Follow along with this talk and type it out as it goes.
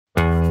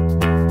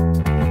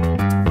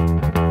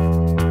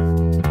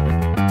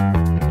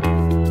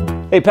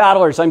Hey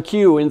paddlers, I'm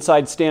Q,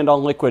 inside Stand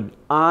on Liquid.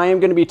 I am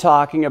going to be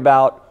talking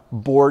about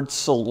board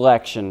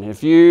selection.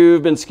 If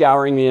you've been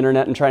scouring the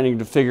internet and trying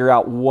to figure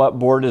out what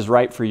board is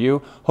right for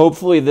you,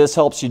 hopefully this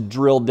helps you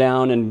drill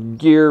down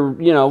and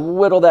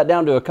whittle that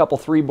down to a couple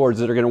 3 boards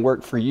that are going to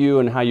work for you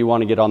and how you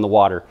want to get on the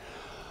water.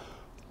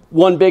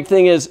 One big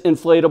thing is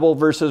inflatable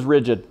versus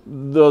rigid.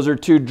 Those are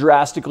 2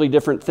 drastically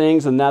different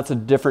things, and that's a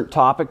different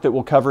topic that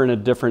we'll cover in a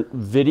different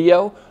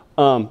video.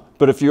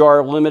 But if you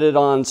are limited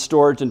on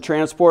storage and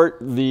transport,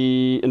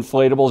 the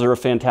inflatables are a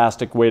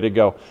fantastic way to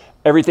go.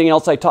 Everything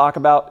else I talk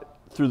about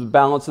through the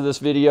balance of this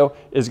video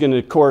is going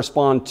to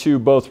correspond to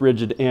both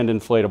rigid and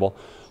inflatable.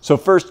 So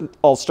first,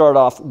 I'll start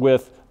off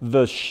with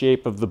the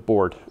shape of the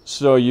board.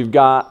 So you've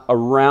got a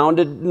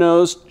rounded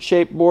nose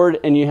shaped board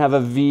and you have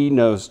a V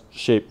nose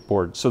shaped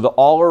board. So the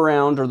all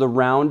around or the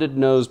rounded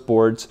nose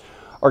boards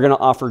are going to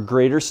offer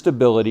greater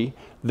stability.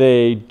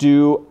 They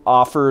do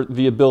offer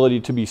the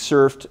ability to be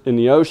surfed in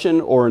the ocean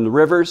or in the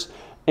rivers,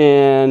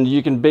 and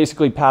you can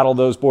basically paddle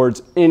those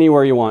boards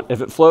anywhere you want.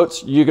 If it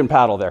floats, you can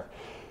paddle there.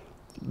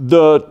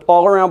 The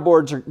all-around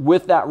boards are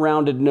with that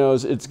rounded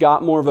nose. It's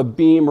got more of a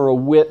beam or a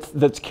width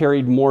that's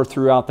carried more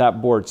throughout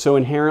that board. So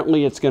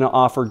inherently, it's going to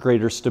offer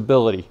greater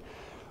stability.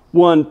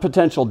 One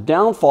potential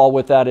downfall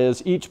with that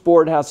is each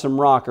board has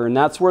some rocker, and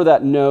that's where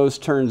that nose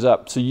turns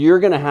up. So you're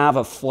going to have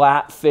a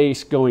flat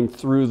face going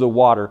through the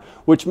water,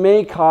 which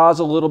may cause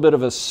a little bit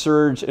of a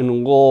surge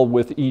and lull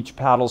with each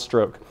paddle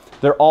stroke.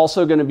 They're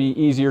also going to be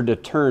easier to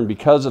turn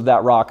because of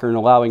that rocker and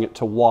allowing it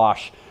to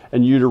wash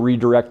and you to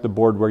redirect the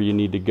board where you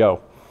need to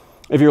go.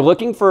 If you're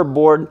looking for a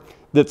board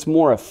that's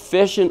more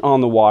efficient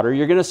on the water,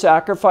 you're going to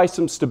sacrifice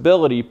some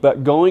stability,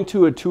 but going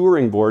to a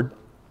touring board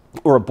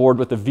or a board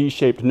with a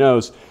V-shaped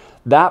nose,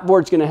 that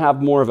board's going to have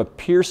more of a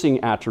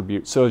piercing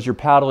attribute. So as you're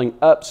paddling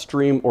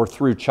upstream or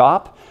through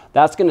chop,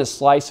 that's going to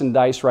slice and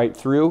dice right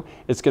through.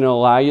 It's going to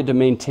allow you to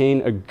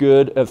maintain a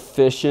good,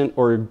 efficient,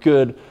 or a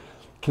good,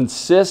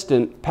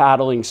 consistent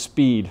paddling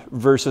speed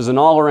versus an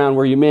all-around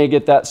where you may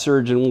get that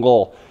surge and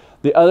lull.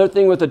 The other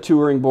thing with a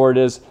touring board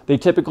is they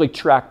typically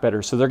track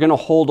better, so they're going to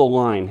hold a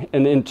line.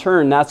 And in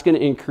turn, that's going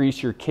to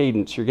increase your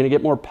cadence. You're going to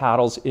get more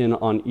paddles in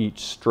on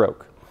each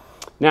stroke.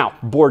 Now,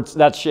 boards,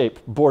 that shape,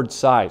 board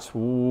size,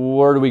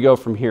 where do we go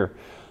from here?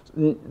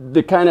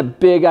 The kind of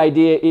big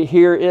idea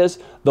here is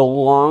the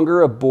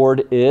longer a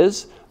board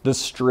is, the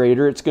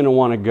straighter it's going to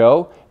want to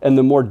go and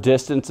the more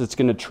distance it's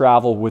going to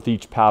travel with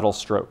each paddle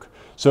stroke.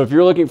 So if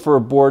you're looking for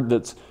a board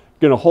that's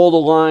going to hold a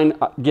line,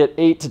 get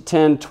 8 to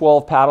 10,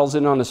 12 paddles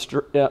in on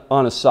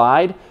a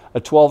side, a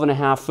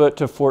 12.5 foot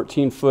to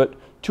 14 foot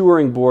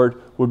touring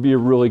board would be a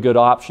really good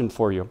option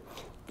for you.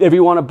 If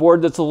you want a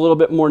board that's a little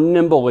bit more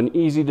nimble and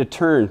easy to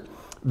turn,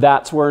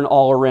 that's where an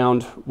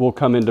all-around will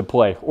come into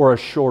play, or a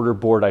shorter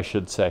board, I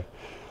should say.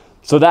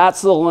 So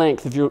that's the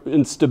length. If you're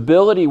in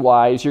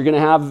stability-wise, you're going to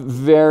have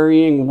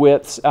varying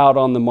widths out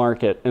on the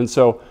market. And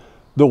so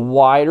the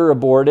wider a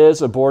board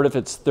is, a board if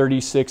it's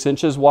 36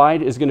 inches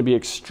wide is going to be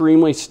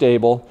extremely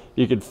stable.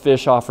 You can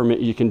fish off from it,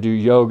 you can do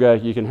yoga,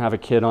 you can have a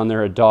kid on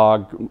there, a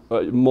dog,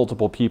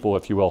 multiple people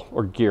if you will,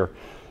 or gear.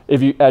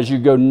 As you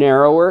go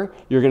narrower,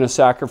 you're going to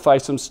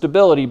sacrifice some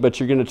stability, but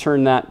you're going to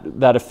turn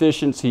that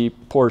efficiency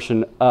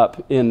portion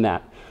up in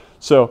that.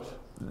 So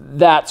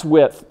that's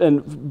width.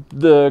 And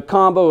the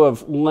combo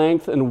of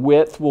length and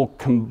width will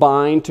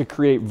combine to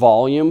create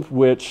volume,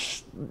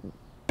 which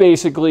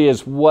basically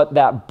is what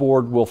that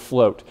board will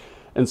float.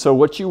 And so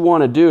what you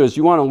want to do is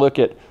you want to look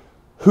at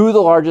who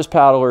the largest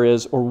paddler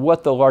is or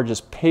what the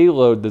largest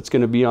payload that's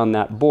going to be on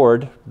that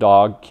board,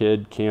 dog,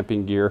 kid,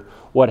 camping gear,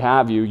 what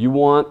have you. You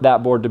want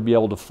that board to be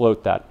able to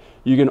float that.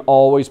 You can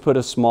always put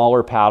a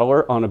smaller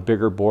paddler on a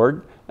bigger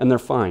board and they're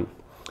fine.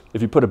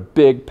 If you put a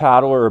big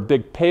paddler or a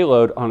big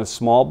payload on a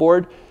small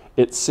board,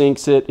 it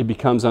sinks it, it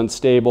becomes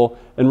unstable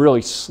and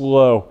really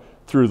slow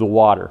through the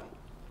water.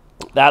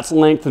 That's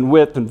length and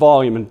width and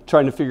volume and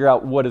trying to figure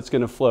out what it's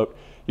going to float.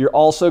 You're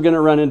also going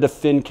to run into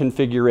fin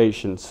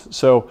configurations.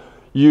 So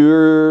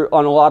you're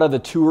on a lot of the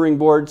touring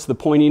boards, the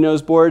pointy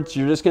nose boards,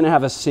 you're just going to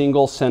have a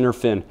single center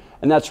fin.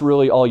 And that's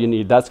really all you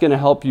need. That's going to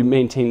help you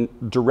maintain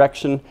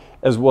direction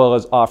as well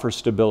as offer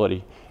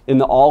stability. In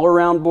the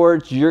all-around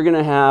boards, you're going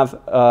to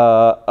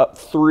have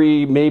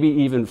 3, maybe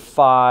even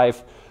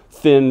 5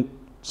 fin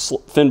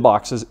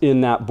boxes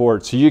in that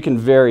board. So you can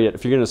vary it.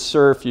 If you're going to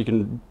surf, you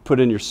can put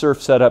in your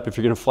surf setup. If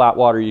you're going to flat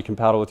water, you can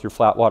paddle with your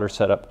flat water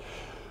setup.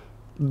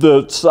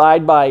 The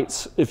side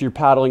bites, if you're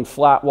paddling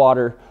flat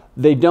water,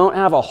 they don't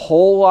have a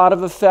whole lot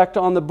of effect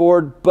on the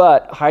board,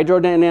 but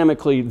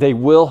hydrodynamically, they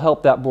will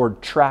help that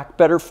board track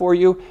better for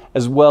you,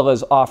 as well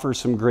as offer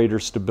some greater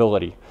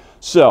stability.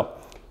 So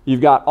you've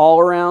got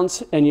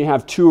all-arounds, and you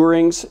have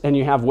tourings, and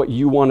you have what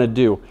you want to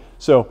do.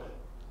 So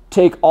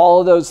take all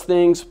of those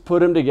things,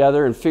 put them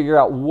together, and figure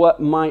out what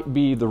might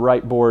be the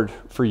right board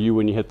for you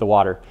when you hit the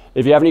water.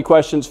 If you have any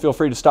questions, feel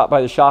free to stop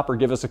by the shop or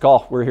give us a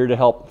call. We're here to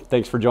help.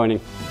 Thanks for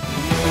joining.